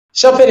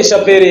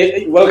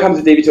Shapere, welcome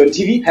to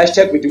Daveytontv.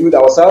 Hashtag we do with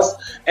ourselves.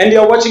 And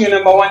you're watching a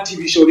 #1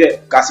 TV show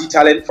here, Kasi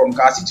Talent from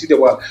Kasi to the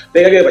world.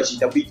 We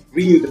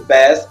bring you the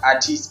best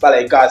artists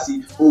like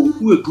Kasi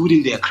who are good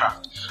in their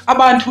craft.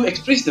 Abantu who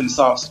express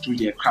themselves through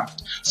their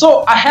craft.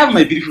 So I have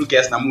my beautiful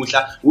guest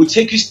Namusha. We'll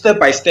take you step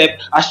by step.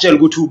 Ashtel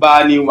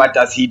Gutubani, what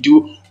does he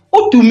do?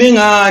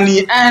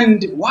 Utumengani,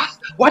 and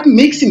what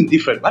makes him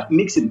different? What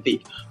makes him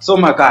big? So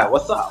my guy,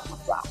 what's up?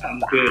 I'm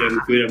good.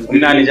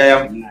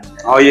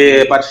 Oh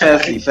yeah, but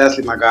firstly,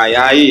 my guy,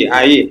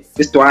 aye,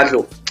 this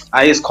Dwadlo,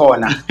 is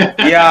corner.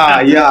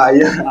 Yeah.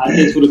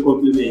 Thanks for the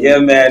compliment. Yeah,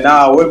 man.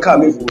 Now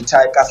welcome if we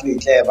try Castle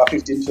Clever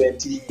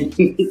 1520.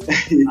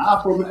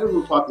 From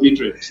every part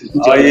literate.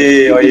 Oh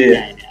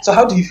yeah. So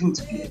how do you feel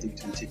to be a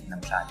Daveytontv in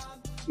Namhlanje?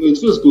 It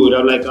feels good.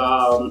 I'm like,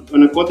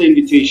 when I got the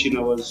invitation, I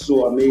was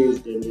so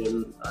amazed, and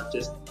then I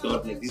just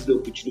thought like this is the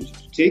opportunity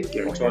to take.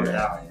 And I thought,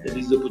 this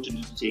is the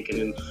opportunity to take. And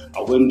then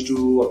I went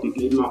through, I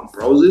completed my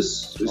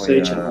browsers,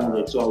 research, and all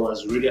that. So I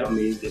was really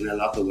amazed, and I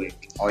love the work.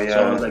 Oh yeah.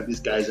 So I was like, these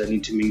guys, I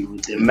need to mingle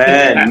with them.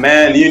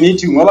 Man, you need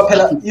to.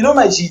 You know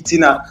my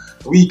Tina,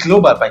 we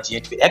global, but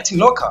yet we acting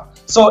local.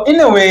 So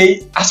in a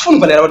way, as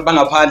fun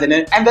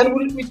and then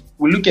we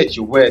look at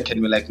your work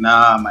and we're like,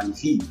 nah, man,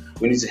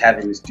 we need to have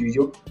him in the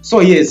studio. So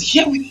yes,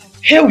 here we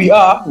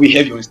are. We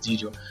have you in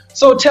studio.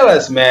 So tell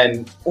us,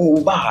 man,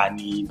 what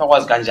do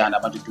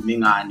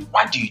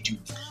you do?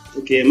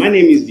 Okay, my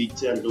name is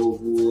Victor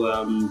Ndovu.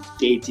 I'm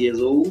 8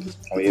 years old.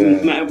 Oh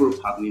yeah. My ever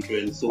partner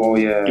trend. So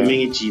I'm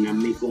making jeans. I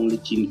make only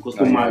jeans,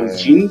 customized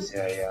jeans.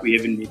 We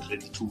haven't made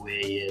ready to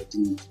wear yet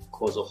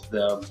because of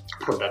the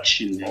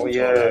production.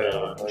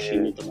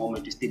 Production at the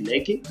moment is still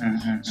lacking.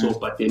 So,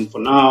 but then for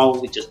now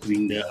we're just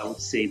doing I would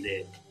say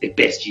the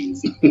best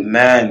jeans.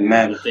 Man.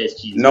 The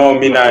best jeans. No,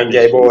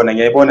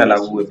 ngiyayibona la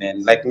kuwe,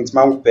 man. Like ngithi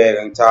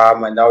mangibheka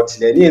ngithama ndawuthi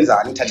le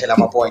niyenzani ngithathela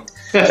ama point.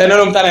 Phela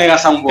nomntana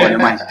engasangibone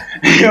manje.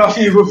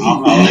 So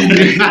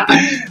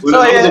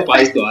yeah,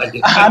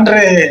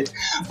 100.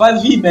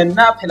 But man,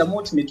 now phela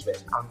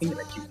motivate. I'm thinking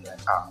like you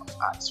like,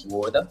 it's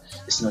water.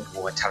 It's not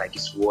water, like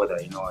it's water,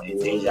 you know.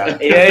 Yeah.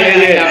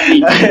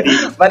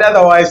 But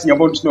otherwise, you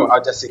want to know,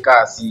 I'll just say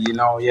Kasi,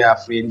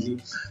 friendly.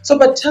 So,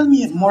 but tell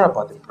me more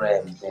about the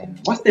brand then.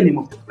 What's the name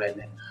of the brand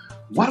then?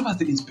 What was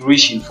the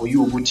inspiration for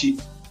you, Gucci?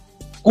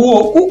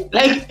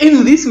 Like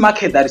in this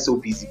market that is so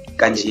busy,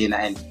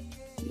 Ganjena,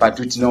 but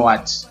you know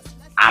what?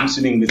 I'm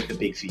swimming with the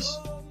big fish.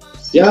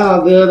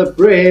 Yeah, the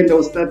brand,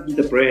 I'll start with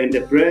the brand.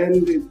 The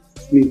brand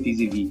means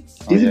Dezivee.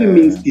 Dezivee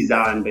means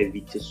design by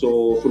Victor.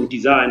 So from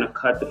design, I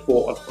cut the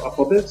 4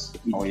 alphabets.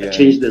 I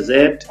changed the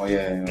Z.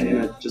 And then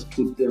I just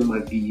put my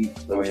V.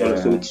 So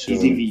it's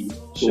Dezivee.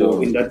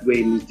 So in that way,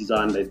 it means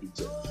design by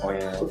Victor.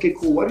 Okay,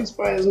 cool. What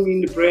inspires me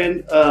in the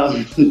brand?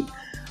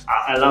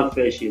 I love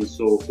fashion.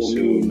 So for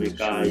me, my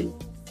guy,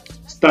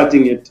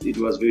 starting it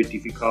was very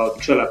difficult.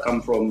 Actually, I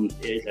come from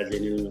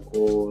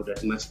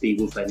that much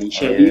stable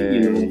financially,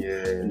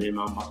 and then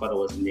my father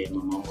wasn't there,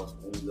 my mom was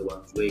only the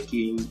one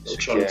working.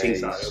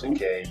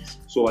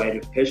 So I had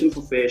a passion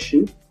for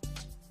fashion.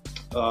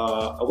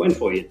 I went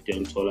for it,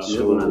 I'm not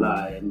gonna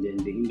lie. And then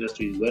the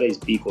industry, whether it's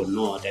big or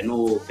not, I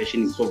know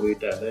fashion is so very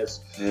diverse.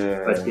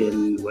 But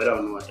then whether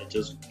or not, I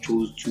just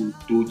chose to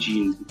do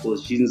jeans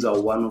because jeans are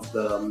one of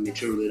the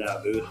materials that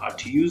are very hard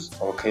to use.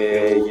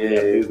 They're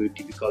very, very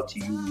difficult to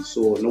use.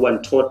 So no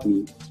one taught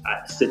me.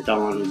 I sat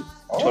down and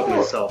taught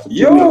myself. It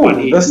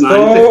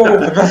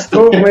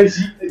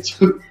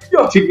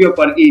took me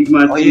about 8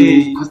 months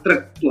to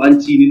construct one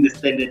jean in the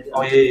standard,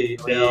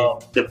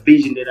 the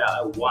vision that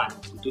I want.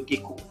 Okay,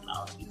 cool.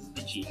 Now this is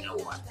the jean I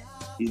want.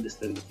 This is the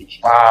standard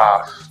jean.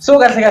 Wow. So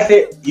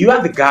you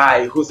are the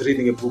guy who's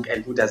reading a book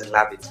and who doesn't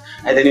love it,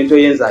 and then you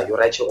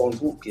write your own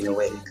book in a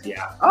way.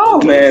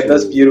 Oh man,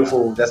 that's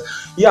beautiful. I'm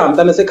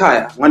gonna say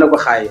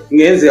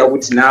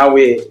now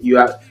you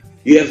have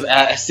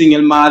a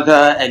single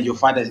mother and your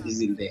father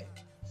isn't there.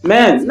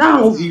 Man,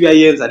 now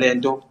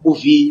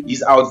Uvi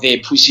is out there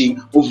pushing.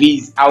 Uvi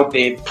is out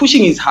there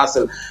pushing his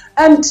hustle,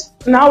 and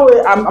now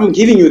I'm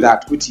giving you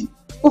that, Uti.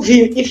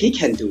 Uvi, if he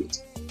can do it,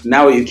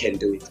 now you can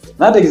do it.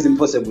 Nothing is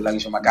impossible,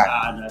 if you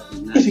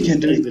can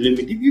do it. The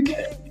limit. If you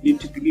can, you need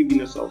to believe in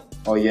yourself.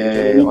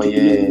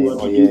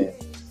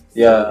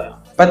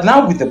 But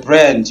now with the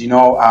brand,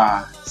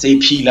 say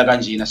Pila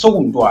Ganjina, so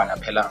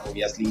Pela,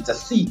 obviously it's a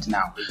seed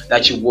now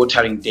that you're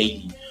watering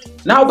daily.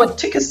 Now, but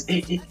take us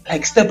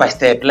like step by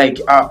step, like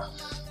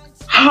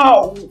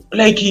how,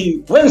 like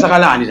when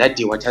Zagalani that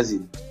day, what has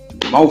it?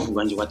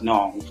 Maufu and what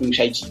now?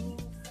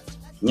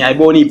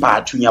 Nyaboni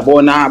patu,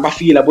 nyabona,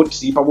 bafila,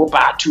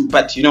 patu,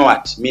 but you know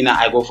what? Mina,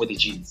 I go for the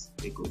jeans.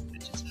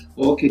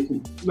 Okay,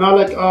 cool. Now,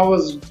 like I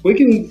was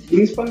working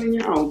in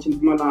Spania out in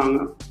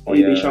Malanga,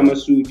 in Shama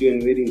studio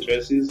and wedding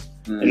dresses.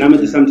 And at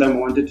the same time, I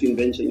wanted to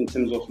venture in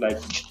terms of like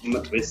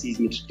dresses,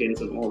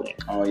 materials, and all that.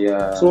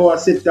 So I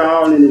sat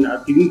down and then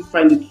I didn't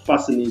find it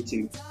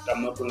fascinating.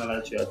 I'm not gonna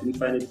lie to you, I didn't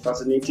find it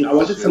fascinating. I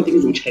wanted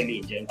something to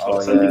challenge and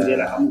something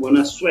that I'm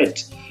gonna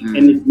sweat.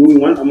 And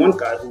I'm one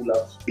guy who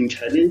loves being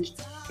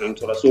challenged.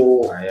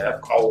 So I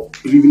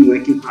believe in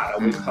working hard. I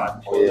work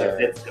hard.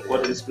 I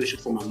got inspiration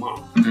from my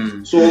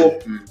mom. So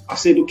I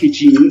said, okay,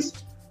 jeans.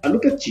 I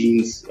look at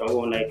jeans. I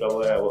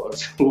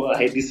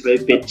had this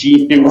very bad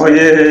jeans. So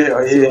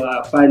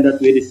I find out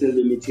where they sell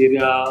the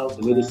material,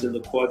 the way they sell the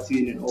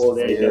cotton and all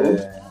that.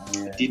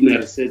 I did my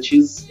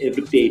researches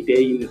every day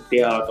in,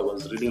 day out. I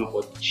was reading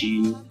about the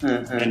jean,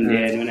 and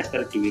then when I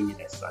started doing it,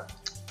 I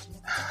sucked.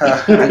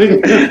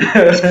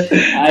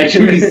 I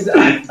truly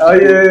sucked.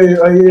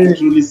 I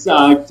truly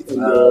sucked,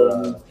 and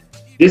then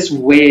this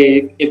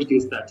way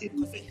everything started.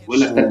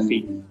 When I started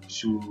failing,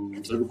 so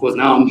because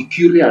now I'm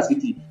curious.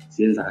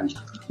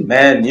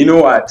 Man, you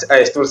know what?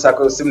 I still suck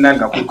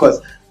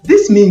because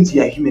this means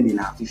you are human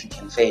enough if you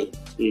can fail.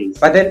 Yes.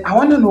 But then I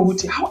want to know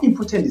how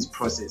important is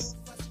process.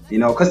 You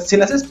know, because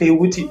since I say I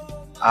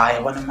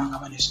want to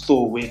make a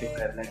store where they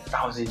have like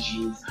 1,000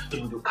 jeans,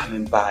 people come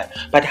and buy.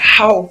 But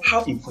how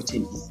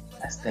important is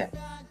that step?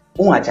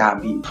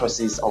 The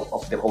process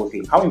of the whole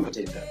thing. How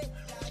important is that?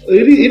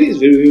 It is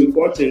very, very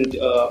important.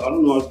 I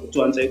don't know how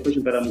to answer your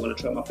question, but I'm going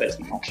to try my best.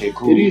 Okay,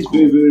 cool. It is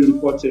very, very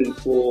important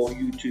for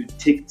you to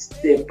take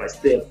step by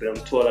step.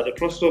 The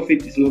process of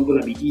it is not going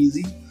to be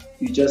easy.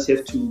 You just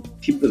have to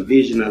keep the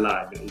vision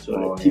alive.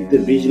 Keep the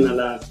vision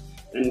alive.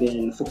 And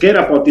then forget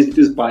about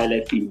this buy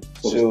life thing.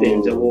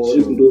 Even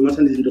though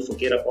nothing is to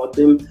forget about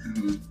them,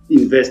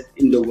 invest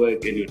in the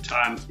work and your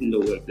time in the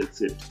work. That's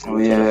it. For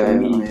me,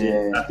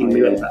 I think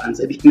maybe I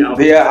answered it now.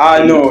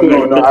 No.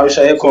 I wish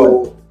I had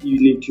called. You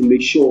need to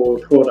make sure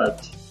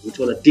product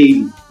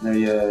daily.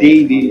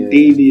 Daily.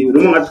 You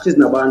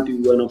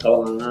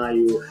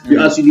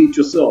actually need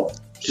yourself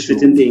to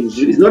certain things.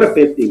 It's not a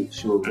bad thing.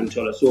 So I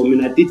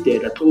did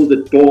that. I closed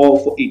the door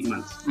for 8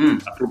 months. I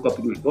broke up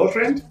with my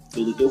girlfriend.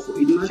 Closed the door for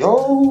 8 months. It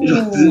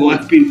was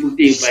one painful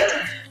thing, but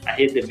I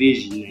had the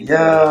vision.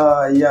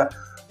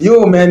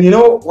 Yo, man, you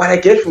know what I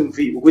get from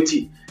V?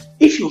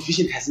 If your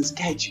vision hasn't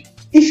scared you,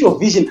 if your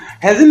vision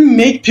hasn't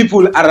made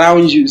people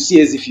around you see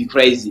as if you're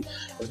crazy,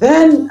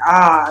 then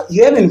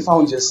you haven't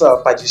found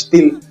yourself, but you're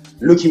still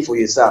looking for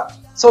yourself.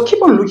 So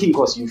keep on looking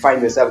because you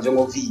find yourself.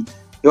 Jongo V,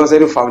 he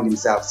also found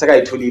himself.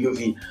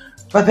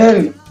 But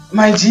then,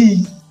 my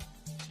G,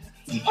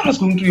 what was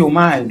going through your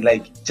mind?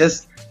 Like,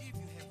 just,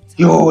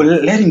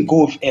 letting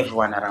go of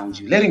everyone around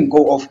you, letting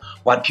go of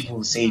what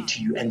people say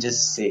to you, and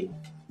just say,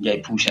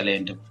 push a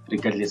land,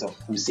 regardless of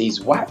who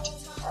says what,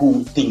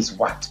 who thinks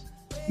what.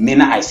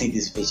 Mina, I see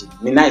this vision.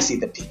 Mina, I see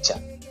the picture.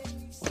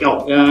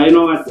 You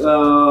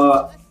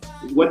know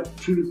what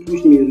truly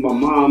pushed me is my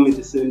mom at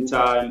the same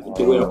time,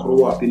 the way I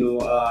grew up,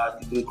 I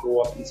didn't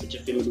grow up in such a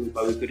family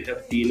where we could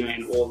have dinner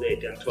and all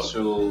that and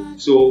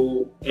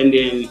so and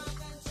then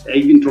I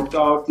even dropped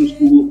out from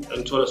school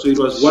and so it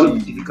was one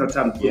difficult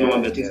time.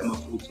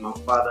 My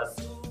father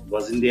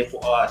wasn't there for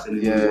us, and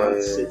he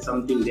once said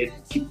something that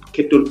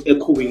kept on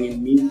echoing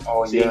in me,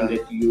 saying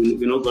that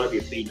you're not going to be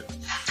a failure.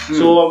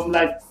 So I'm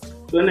like,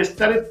 when I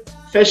started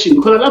fashion,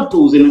 because I love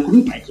clothes and I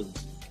couldn't buy clothes.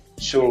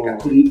 I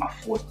couldn't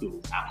afford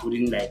clothes. I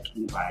couldn't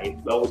buy.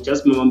 I would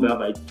just remember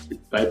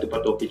buy the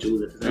part of the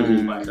clothes that I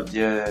didn't buy them.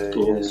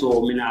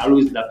 So I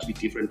always loved to be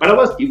different. But I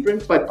was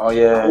different, but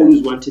I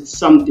always wanted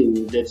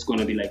something that's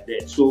gonna be like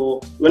that.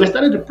 So when I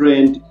started the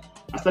brand,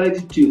 I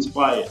started to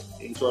inspire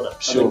other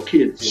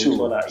kids.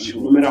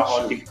 No matter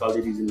how difficult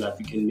it is in life,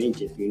 you can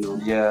make it.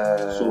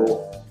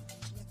 So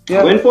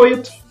I went for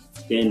it.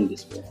 Then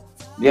this way.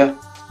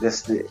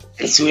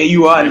 That's where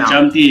you are now.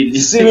 Jumped in.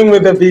 Swimming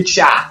with the big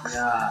sharks.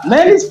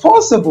 Man, it's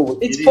possible.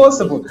 It's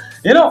possible.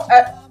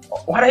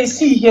 What I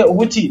see here,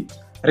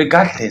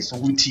 regardless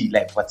of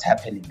like what's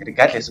happening,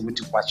 regardless of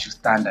what's your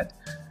standard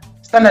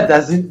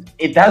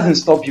doesn't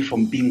stop you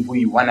from being who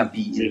you wanna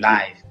be in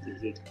life.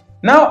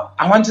 Now,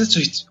 I want us to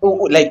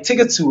take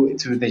it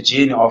to the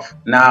journey of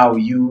now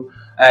you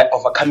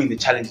overcoming the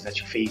challenges that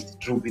you faced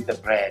through with the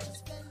brand.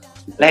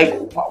 Like,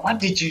 what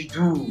did you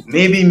do?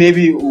 Maybe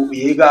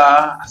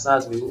uyega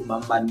asazi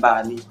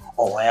umambanbani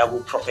or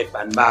wayabu prophet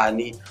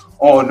banbani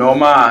or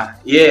norma.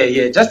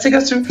 Just take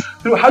us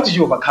through how did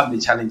you overcome the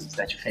challenges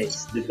that you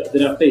faced?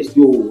 That I faced,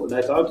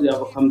 how did I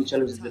overcome the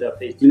challenges that I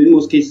faced? In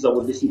most cases, I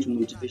would listen to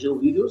motivational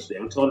videos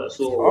and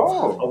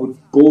I would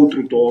go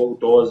through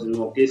doors.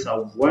 I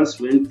once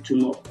went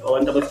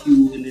a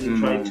few and then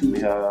tried to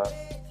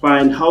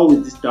find how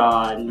is this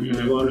done.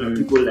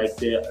 People like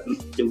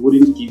they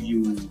wouldn't give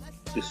you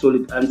the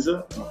solid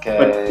answer.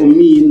 But for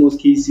me, in most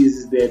cases,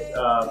 is that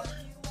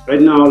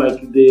right now,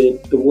 like the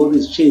world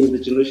has changed. The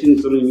generation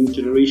is on a new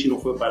generation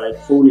of whereby like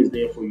phone is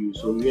there for you,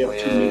 so you have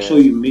to make sure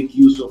you make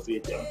use of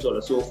it.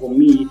 So for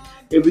me,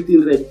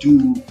 everything that I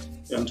do,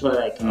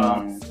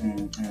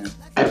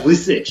 I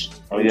research.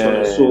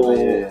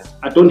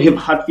 I don't have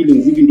hard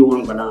feelings, even though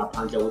I'm gonna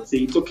punch. I would say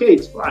it's okay,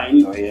 it's fine.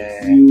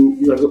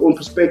 You have your own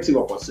perspective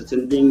about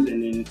certain things,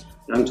 and then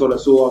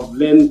so I've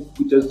learned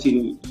with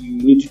you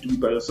need to do it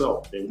by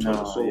yourself.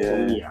 For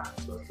me,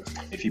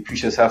 if you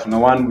push yourself, no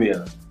one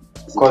will.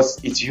 Because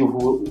it's you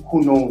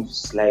who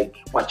knows like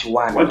what you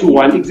want. What you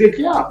want,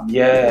 exactly.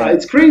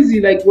 It's crazy.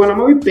 Like when I'm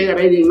always better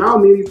writing now,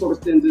 maybe for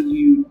instance,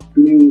 you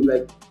doing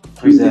like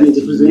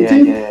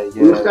representing.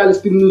 You start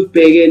speaking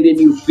newspaper and then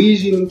you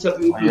vision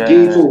interviewing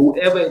Gates or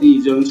whoever it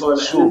is. And so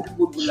and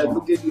people will like,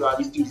 look at you, are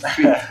these things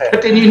straight?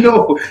 But then you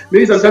know,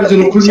 maybe sometimes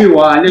you pull me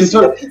one and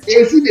so see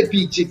the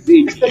picture.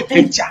 It's the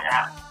picture.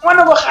 One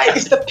of the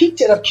it's the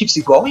picture that keeps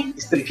you going.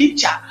 It's the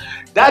picture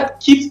that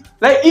keeps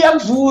like I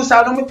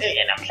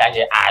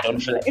don't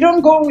feel like you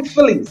don't go with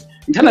feelings.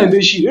 You don't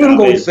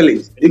go with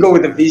feelings. You go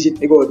with the vision.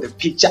 You go with the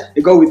picture.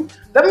 You go with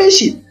the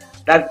mission.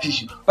 That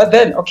vision. But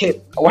then,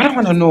 okay, what I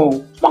want to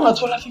know,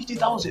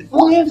 50,000.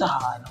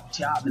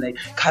 Like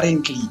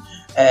currently,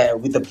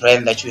 with the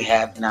brand that you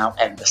have now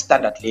and the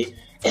standard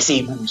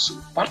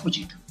what would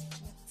you do?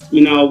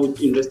 I would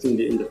invest in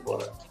the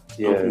product.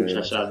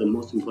 The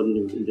most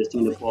important is investing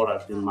in the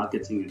product and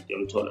marketing is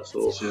young taller.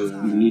 So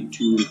you need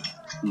to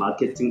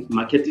market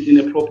it in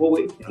a proper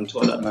way. Young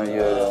taller.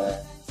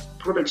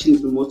 Production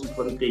is the most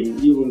important thing,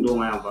 even though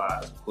I have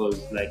because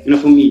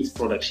for me it's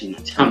production.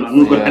 I'm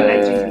not gonna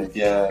lie to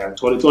you.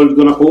 It's all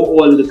gonna go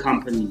all the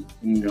company.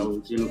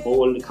 Go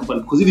all the company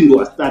because even though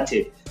I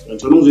started, I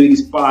took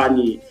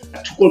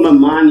all my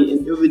money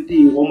and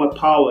everything, all my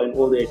power and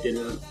all that, and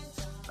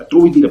I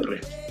threw it in the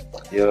brand.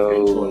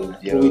 Throw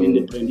it in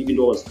the brand, even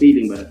though I was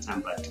failing by the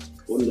time, but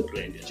all in the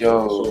brand.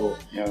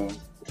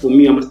 For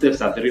me, my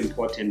steps are very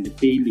important. The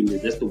failing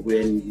is just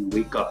when you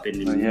wake up and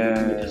then you look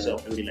at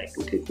yourself and be like,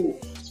 okay, cool.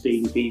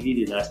 Staying baby,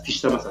 the last teach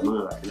some okay,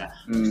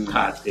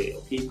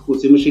 cool.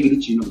 So I'm shaking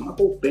the I'm going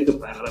to beg a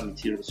barra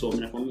material. So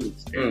I'm for me,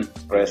 it's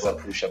press a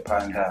push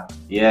upon her.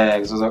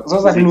 Yeah, so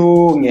like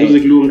long.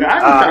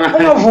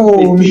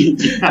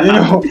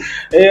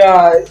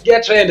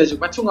 Get trained,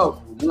 but so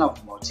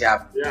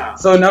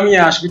now me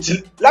ask you,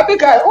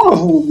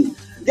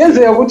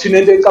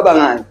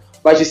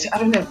 but you say, I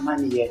don't have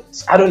money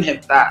yet. I don't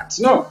have that.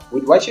 No,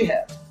 with what you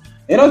have.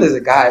 There's a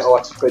guy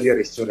to call your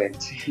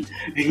restaurant.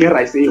 Here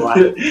I say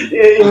one.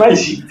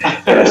 Imagine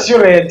a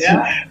restaurant.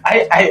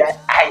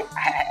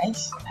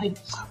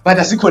 But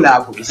as we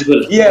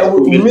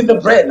meet the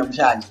bread.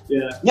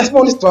 Yes,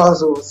 small stores.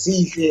 So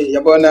see,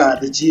 yabona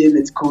the gym.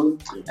 It's cool.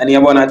 And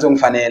yabona don't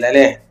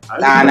fanele.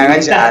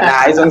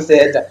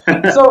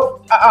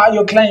 So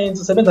your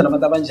clients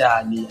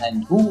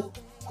and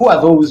who are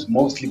those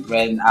mostly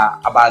brand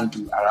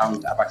abantu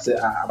around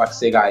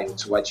Abaksega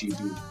to what you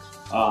do?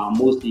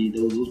 Mostly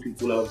those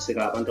people I would say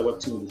are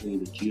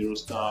the Giro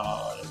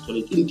Star, so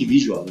it's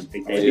individual. With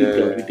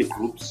the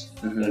groups.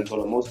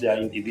 So mostly are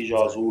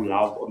individuals who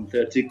love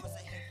authentic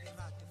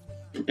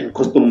and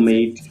custom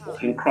made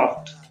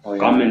handcraft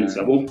garments.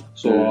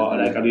 So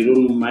I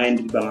don't mind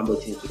people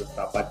about to the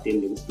stuff, but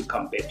then they will still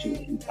come back to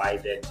me and buy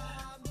that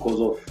because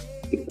of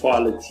the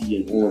quality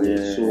and all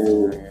that.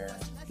 So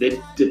that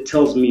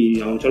tells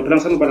me, I'm talking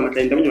about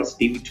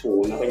Daveytontv,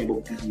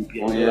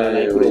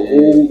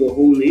 the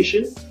whole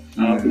nation.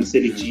 I've been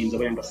selling jeans,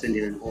 I'm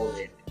sending and all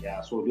that.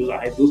 Yeah, so those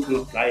kind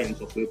of clients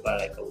of paper,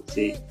 I would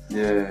say,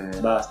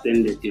 but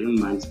standard, they don't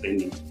mind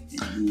spending.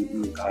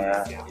 No,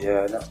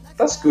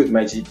 that's good,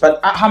 my G.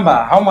 But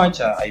Hamba, how much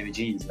are your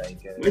jeans? My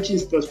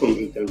jeans starts from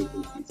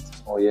 850.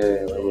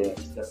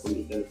 Starts from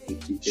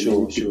 850.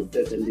 Sure.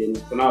 And then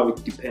for now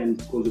it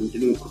depends because we're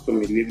doing custom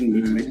made. We haven't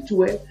been ready to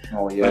wear.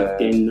 But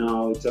then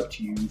now it's up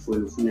to you for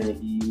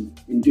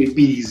into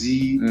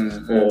busy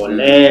or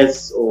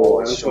less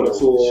or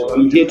so.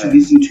 I'm here to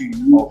listen to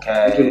you.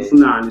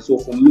 So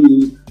for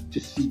me, to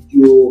fit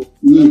your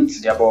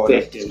needs better.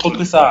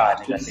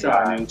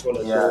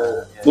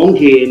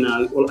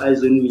 All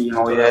eyes on me.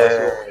 So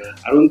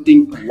I don't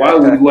think why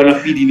would you wanna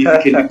feed in if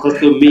it can be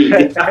custom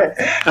made.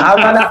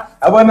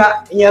 I wanna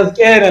yes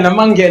get and a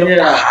man get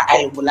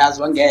I will last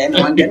one get and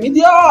one get me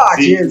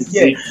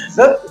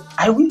so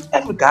I wish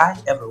every guy,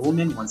 every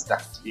woman wants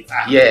that. They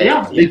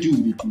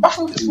do. I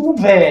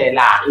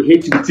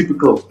hate to be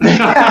typical.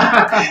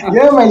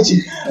 My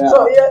G.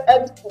 So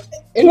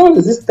and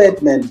there's this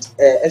statement,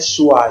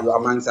 sure you're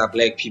amongst our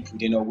black people,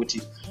 with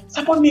it.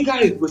 Support me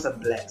guys because I'm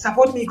black.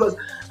 Support me because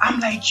I'm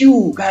like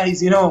you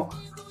guys,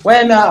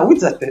 When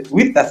with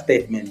that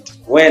statement,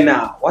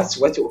 what's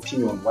your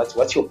opinion?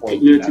 What's your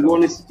point? To be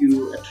honest,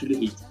 you actually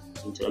hate it.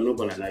 I'm not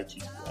gonna lie to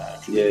you.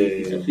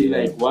 I feel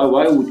like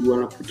why would you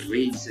wanna put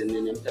race and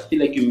then I feel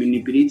like you're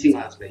manipulating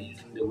us by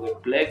using the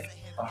word black.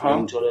 You're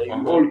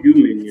all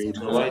human.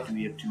 Why do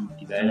we have to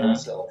divide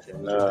ourselves?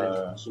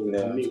 So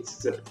for me,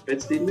 it's a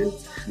bad statement.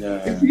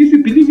 If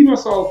you believe in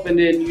yourself and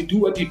then you do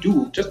what you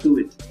do, just do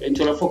it. And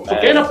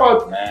forget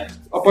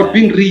about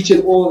being rich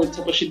and all that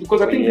type of shit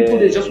because I think people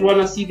they just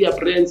wanna see their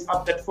brands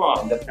up that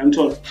far.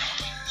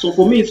 So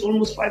for me, it's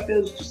almost 5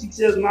 years to 6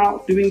 years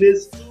now doing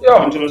this.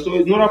 So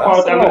it's not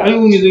about I'm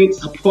only doing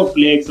support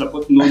black,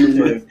 support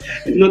normal.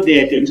 It's not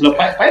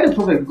that. Buy the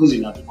product because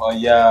you love it.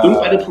 Don't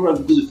buy the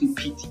product because you feel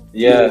pity.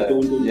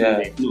 Don't do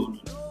that. No.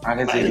 I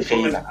can say the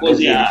favor.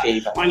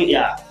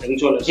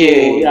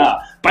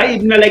 Buy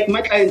it like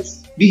my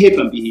clients behave.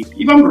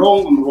 If I'm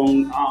wrong.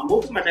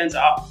 Most of my clients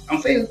I'm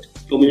failed.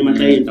 So many of my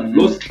clients, I've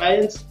lost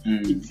clients.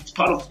 It's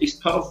part of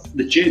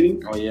the journey.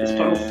 It's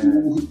part of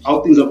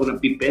how things are gonna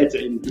be better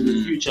in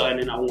the future, and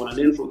then I wanna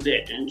learn from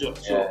that. So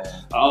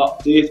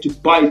they have to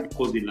buy it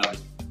because they love it.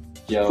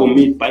 For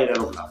me, buy it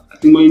out of love. I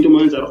think my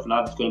minds out of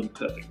love is going to be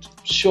perfect.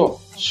 Sure.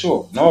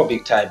 No,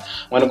 big time.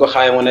 Wanna go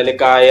higher, wanna le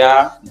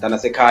kaya, dana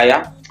se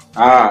kaya.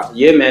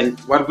 Yeah, man.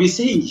 What we're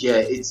saying here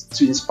is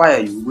to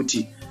inspire you,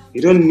 Guti.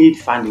 You don't need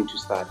funding to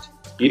start.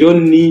 You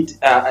don't need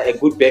a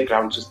good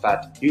background to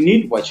start. You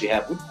need what you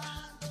have.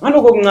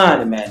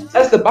 Man,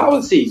 as the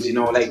Bible says,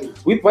 like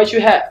with what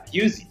you have,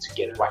 use it to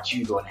get what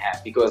you don't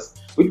have. Because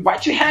with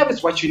what you have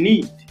is what you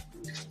need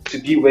to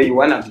be where you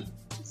wanna be.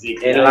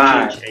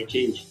 I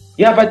change.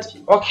 Yeah, but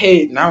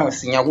okay, now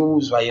you're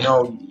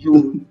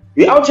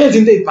out here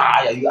in the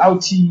buyer, you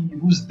out here,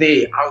 who's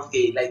there, out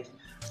there, like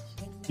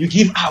you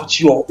give out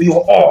your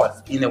all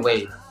in a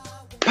way.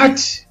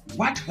 But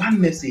what one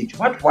message,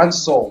 what one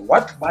song,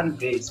 what one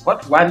verse,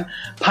 what one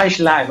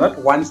punchline, what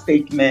one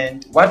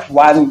statement, what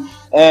one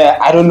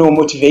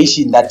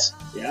motivation that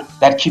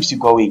keeps you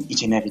going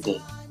each and every day.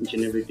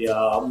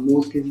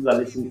 Most cases I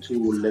listen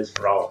to Les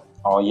Brown.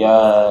 Oh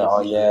yeah.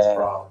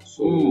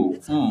 So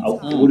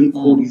I wouldn't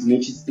call these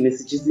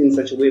messages in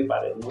such a way,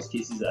 but in most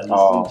cases I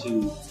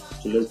listen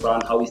to Les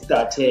Brown, how he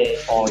started.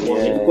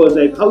 Because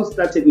like how he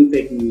started, in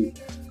fact,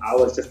 I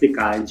was just a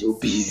guy Joe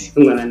busy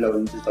when I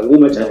know this, but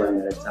much I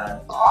at the time.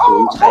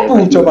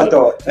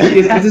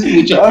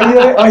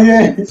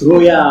 So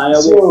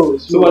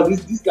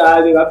was this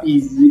guy they got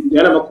busy.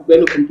 Then I'm a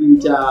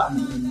computer,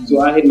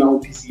 so I had my own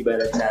PC by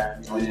the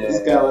time.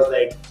 This guy was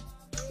like,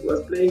 he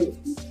was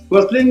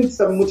playing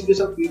some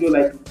motivational video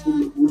like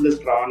Les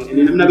Brown, and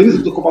then I'm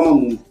beginning to copy my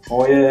move.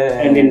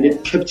 And then they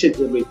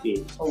captured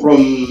everything.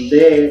 From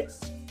there,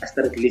 I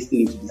started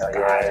listening to this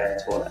guy.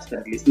 I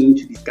started listening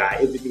to this guy.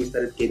 Everything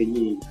started getting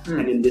in,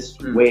 and then this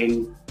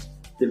when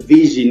the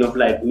vision of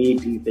like me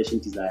being fashion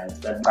designer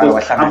started.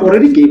 I've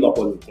already gave up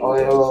on it.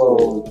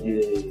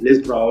 Les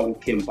Brown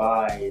came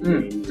by and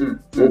then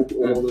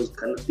all those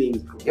kind of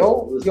things.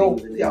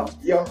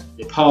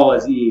 The power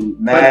is in.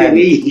 Man.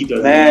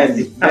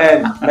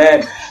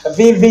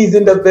 VV's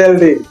in the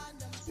building.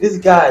 This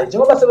guy,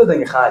 what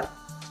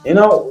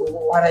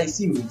I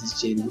see with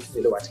this chain,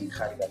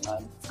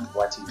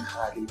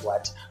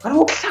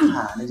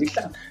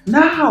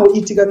 now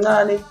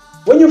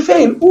when you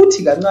fail,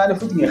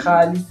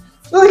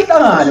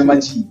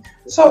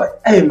 so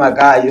hey my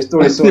guy, your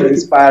story is so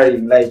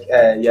inspiring. Like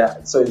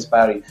it's so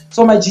inspiring.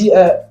 So my G,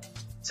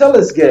 tell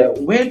us, girl,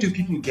 where do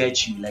people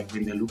get you? Like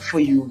when they look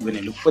for you, when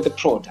they look for the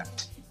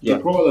product? The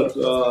product,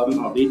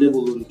 I'm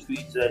available on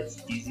Twitter, it's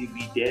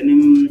Dezivee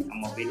Denim.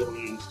 I'm available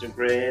on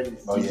Instagram,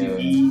 it's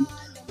Dezivee.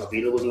 I'm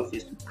available on our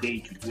Facebook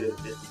page, we do have a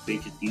Facebook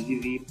page at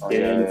Dezivee.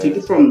 Then take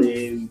it from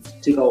there,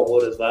 take our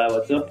orders via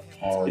WhatsApp.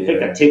 In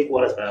fact, I take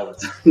orders via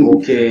WhatsApp.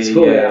 Okay.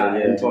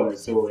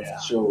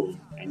 Sure.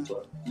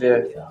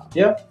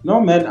 Yeah. No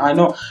man, I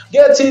know.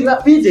 Get in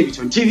that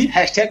Daveytontv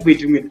hashtag we're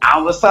doing it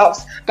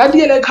ourselves.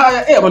 We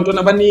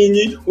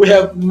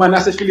have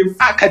Manasseh Film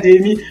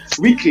Academy.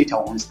 We create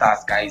our own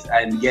stars, guys,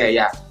 and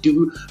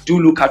do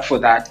look out for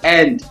that.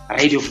 And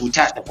Radio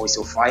Vuta, the voice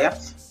of fire.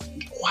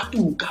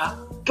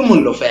 Come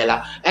on,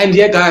 Lofela. And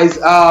guys,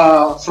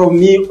 from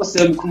me,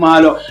 Osem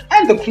Kumalo,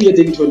 and the crew at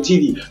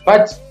Daveytontv.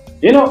 But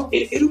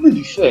it wouldn't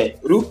be fair.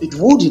 It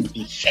wouldn't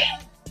be fair.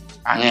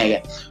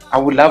 I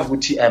would love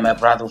Gucci and my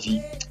brother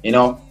V.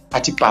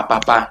 Ati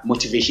papa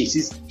motivation.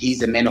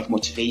 He's a man of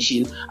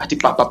motivation. Ati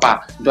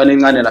papa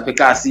ndwanengane la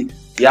pekasi.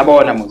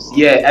 Yabona mus.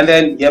 Yeah, and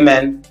then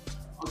man.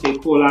 Okay,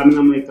 cool. I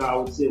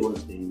would say one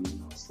thing.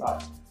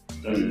 Start.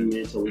 Doesn't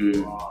matter who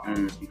you are.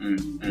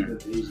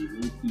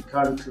 You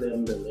can't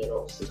claim the ladder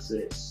of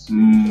success.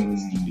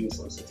 Skipping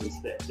some certain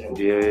steps. So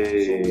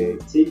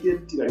take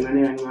it.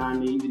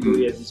 Even though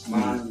you have this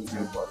man,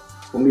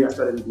 for me, I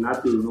started with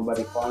nothing.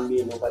 Nobody found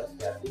me. Nobody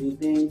had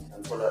anything.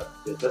 And for that,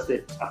 just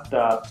that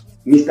after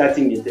me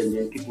starting it, and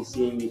then people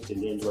seeing it,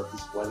 and then there was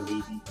this one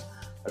lady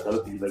that I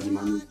don't believe I gave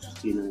money to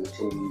stay in a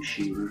sewing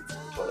machine.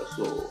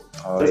 So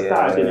just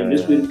start, and then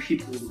this when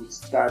people would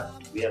start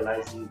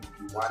realizing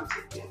you want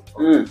it.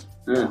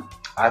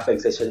 I think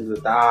session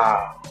with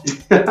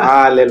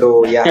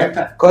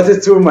hallelujah, cause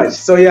it's too much.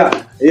 So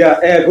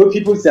good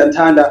people,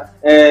 Santanda,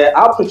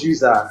 our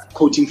producer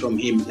quoting from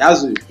him,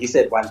 he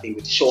said one thing: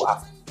 with show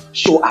up.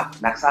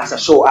 Naksasa,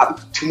 show up.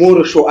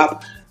 Tomorrow, show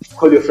up.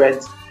 Call your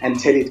friends and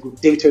tell it.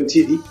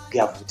 Daveytontv,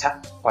 Gavuta,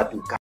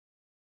 Paduka.